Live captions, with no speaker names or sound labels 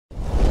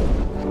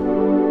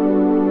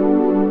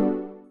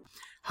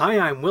Hi,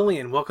 I'm Willie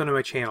and welcome to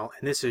my channel,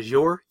 and this is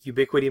your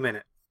Ubiquiti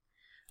Minute.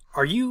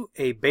 Are you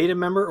a beta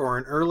member or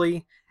an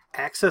early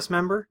access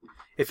member?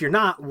 If you're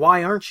not,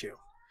 why aren't you?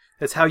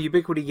 That's how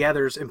Ubiquiti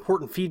gathers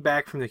important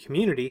feedback from the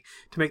community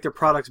to make their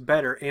products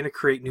better and to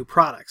create new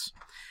products.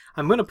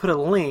 I'm going to put a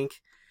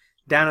link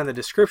down in the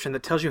description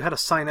that tells you how to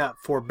sign up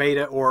for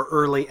beta or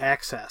early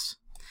access.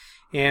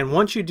 And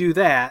once you do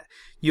that,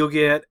 you'll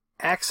get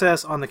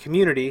access on the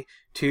community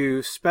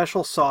to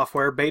special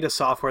software, beta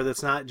software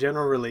that's not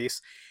general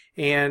release,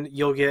 and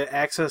you'll get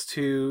access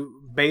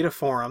to beta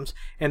forums,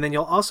 and then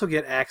you'll also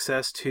get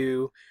access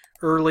to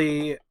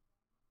early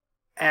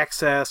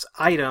access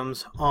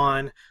items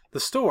on the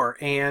store.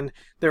 And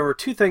there were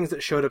two things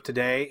that showed up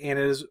today, and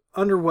it is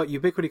under what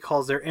Ubiquiti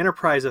calls their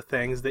enterprise of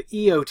things, the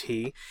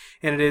EOT,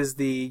 and it is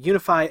the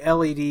Unify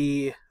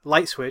LED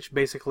light switch,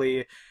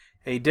 basically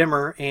a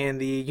dimmer,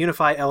 and the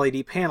Unify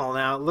LED panel.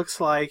 Now it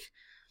looks like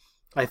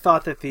I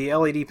thought that the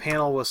LED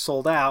panel was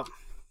sold out.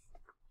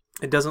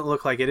 It doesn't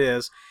look like it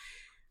is.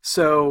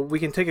 So we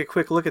can take a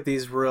quick look at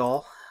these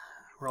real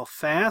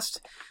fast.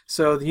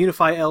 So the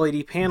Unify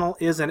LED panel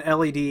is an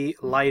LED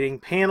lighting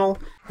panel.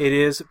 It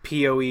is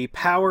PoE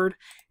powered,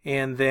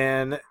 and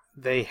then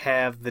they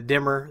have the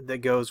dimmer that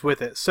goes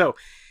with it. So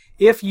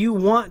if you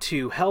want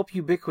to help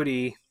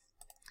Ubiquiti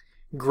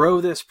grow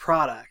this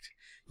product,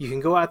 you can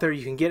go out there,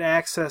 you can get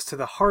access to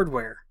the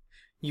hardware,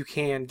 you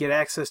can get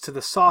access to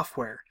the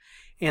software,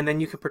 and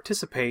then you can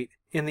participate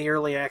in the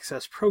early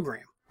access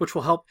program, which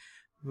will help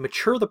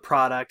mature the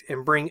product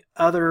and bring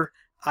other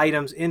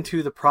items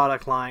into the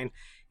product line,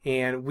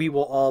 and we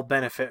will all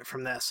benefit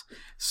from this.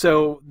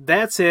 So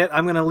that's it.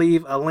 I'm going to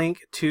leave a link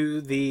to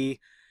the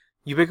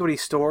Ubiquiti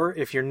store.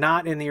 If you're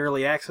not in the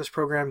early access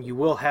program, you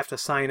will have to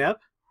sign up.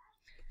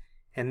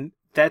 And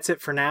that's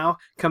it for now.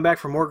 Come back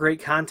for more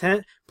great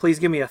content. Please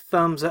give me a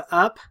thumbs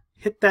up,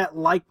 hit that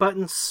like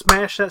button,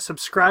 smash that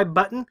subscribe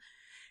button,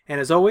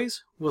 and as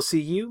always, we'll see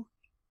you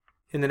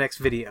in the next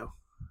video.